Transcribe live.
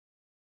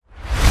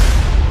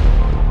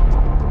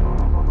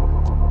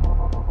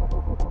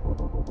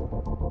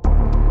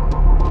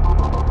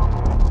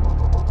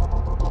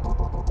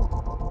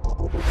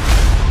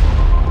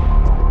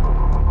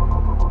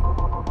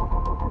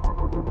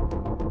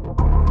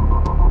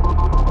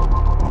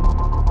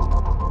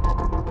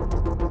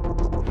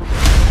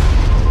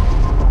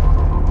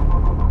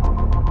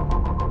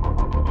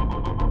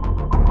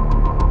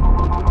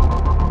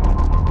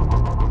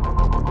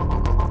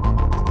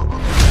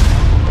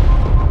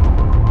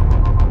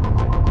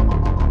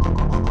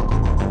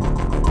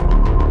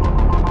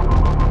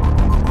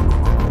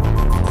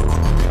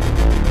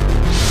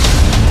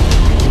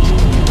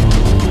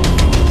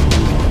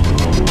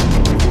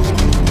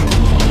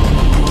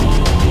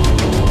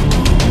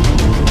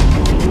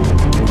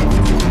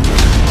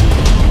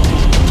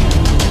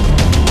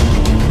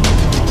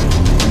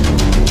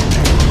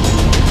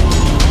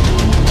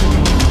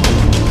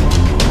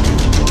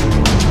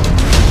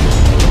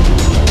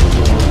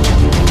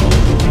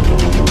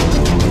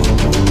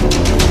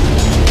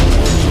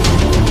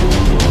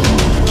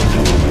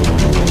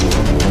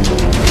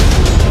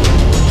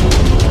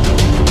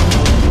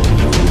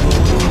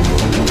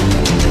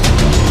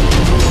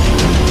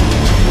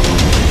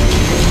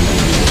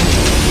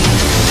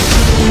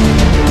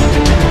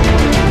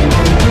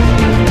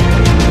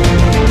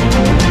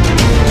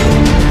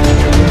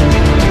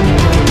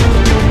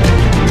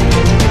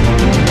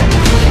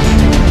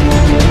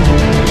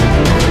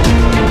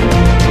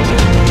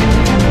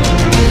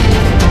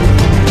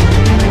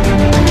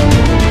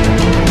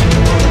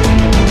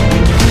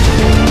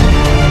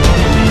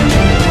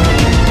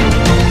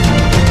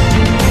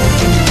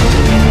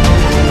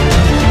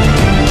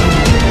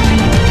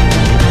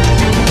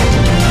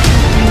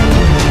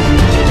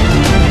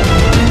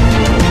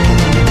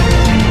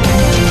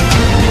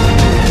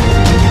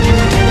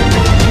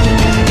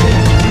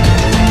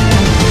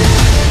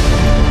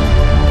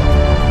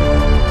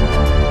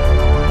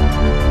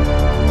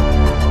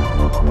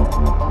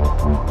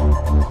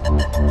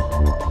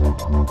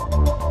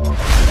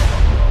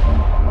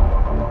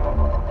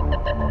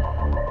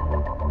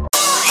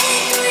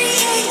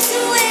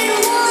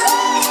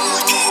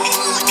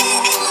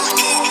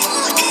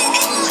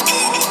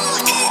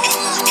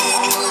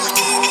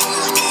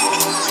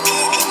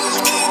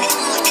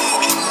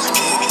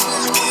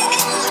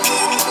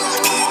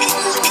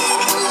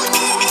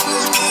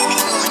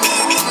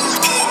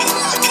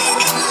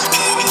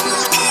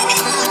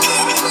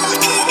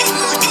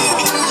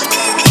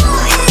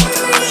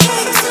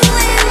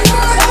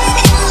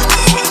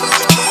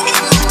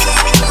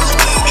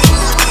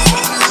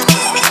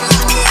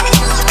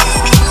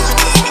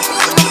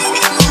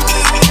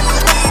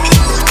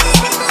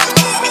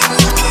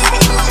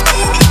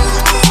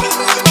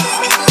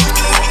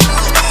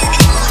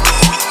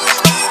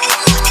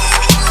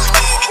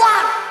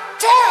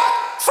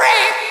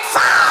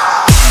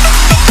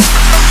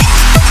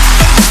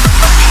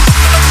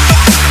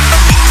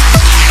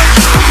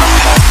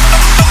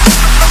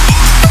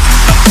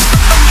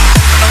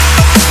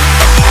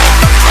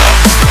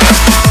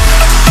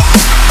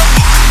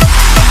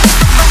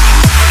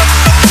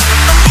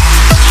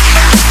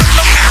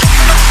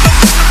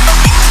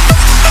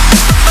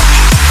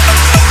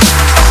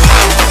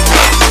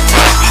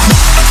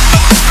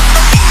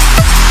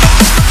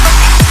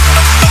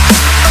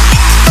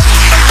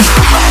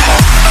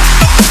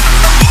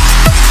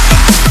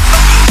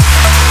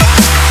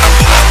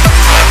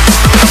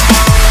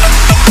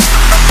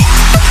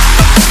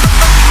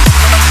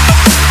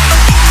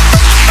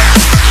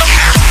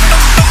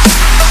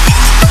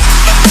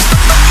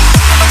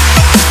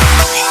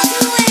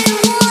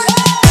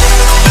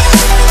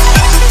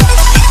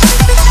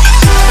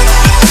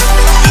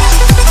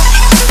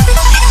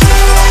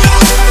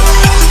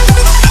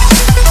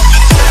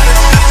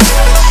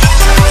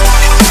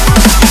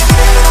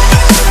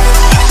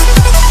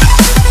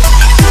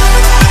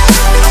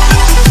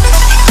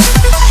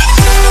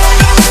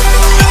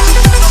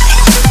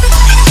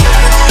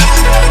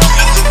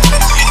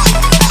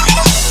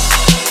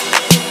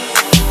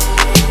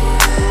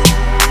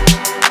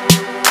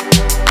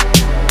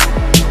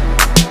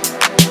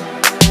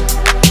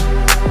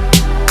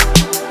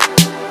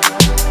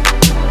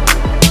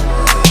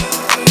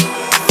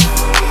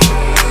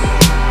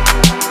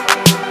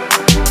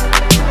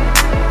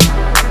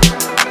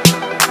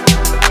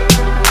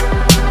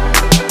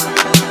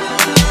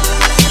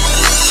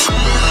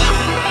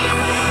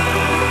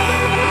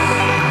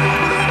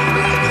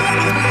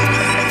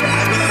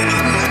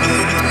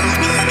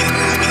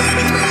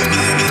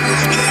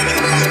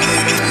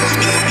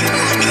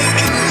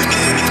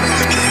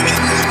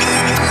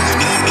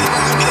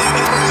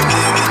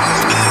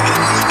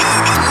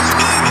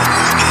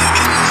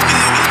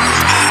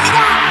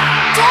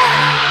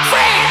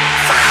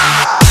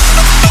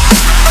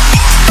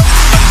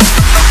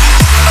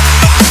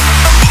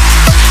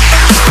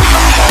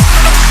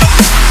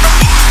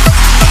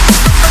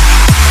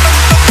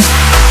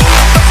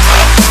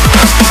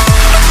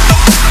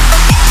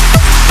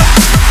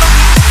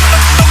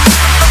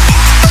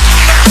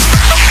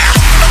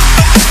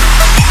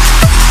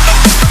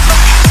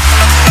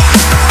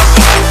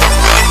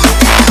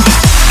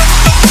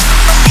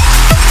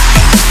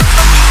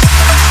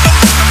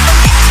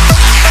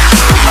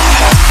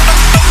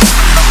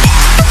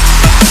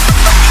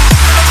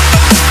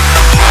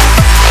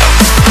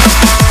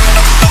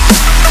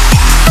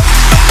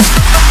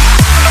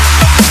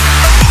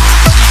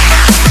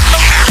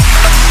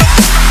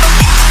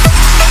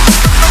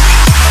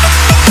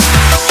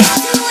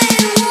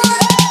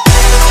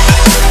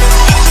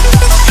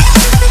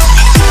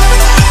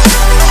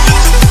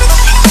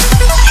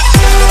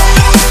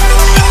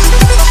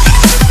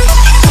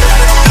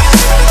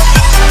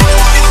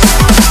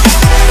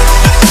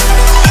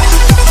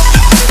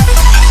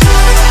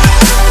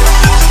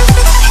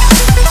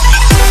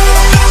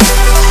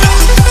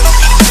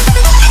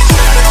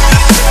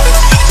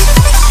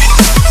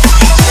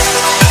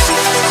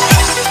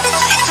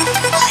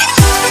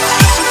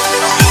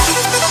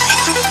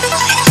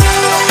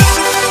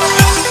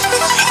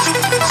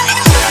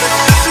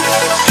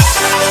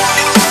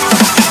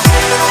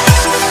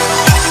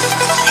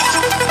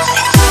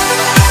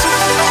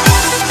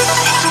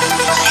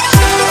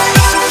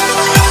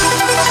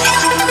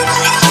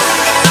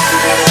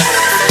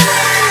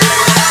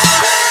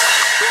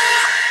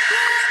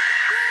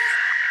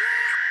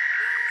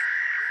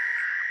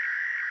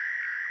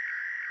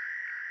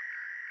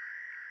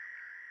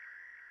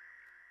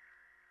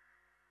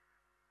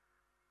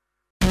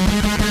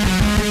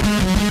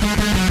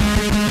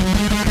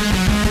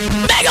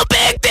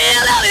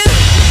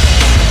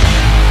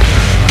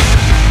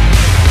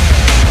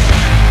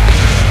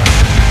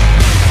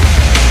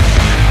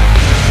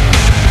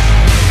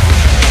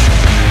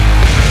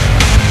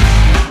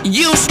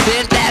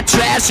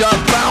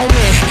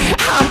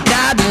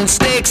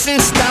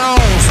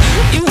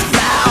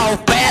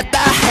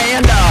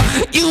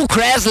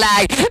fast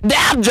like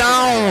Dow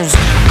Jones.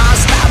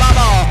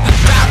 Unstoppable,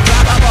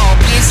 droppable,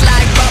 beats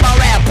like bubble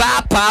wrap,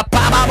 pop, pop,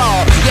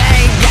 poppable. You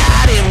ain't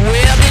got it,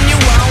 well then you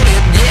want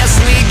it. Yes,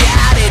 we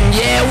got it,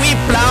 yeah, we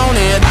flown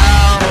it.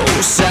 Oh,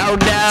 so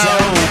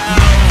dope.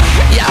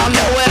 Y'all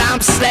know what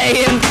I'm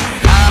saying?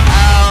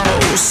 Oh,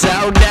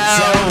 so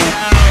dope.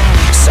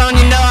 Son,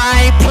 you know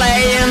I ain't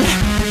playing.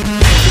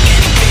 Can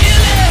you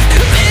feel it?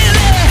 Feel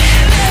it?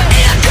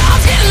 Here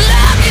comes your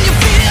love, can you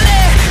feel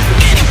it?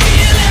 Can you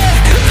feel it?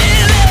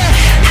 Feel it?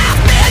 I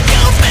feel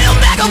you feel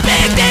like a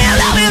big deal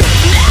of it.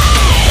 Feel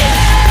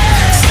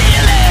it?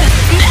 Feel it?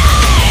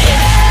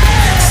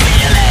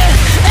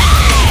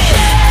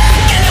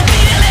 Can you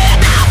feel it?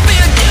 I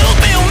feel you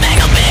feel like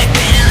a big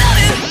deal of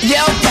it.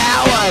 Your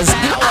powers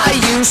are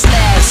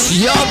useless.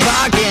 You're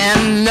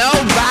barking, no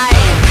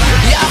bite.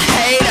 Your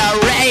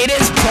haterade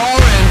is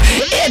pouring.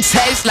 It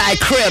tastes like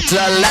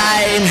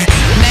kryptonite.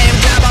 Name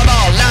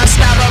droppable,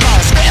 unstoppable.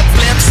 Script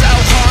flip so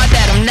hard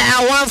that I'm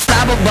now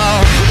unstoppable.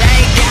 They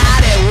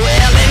got it with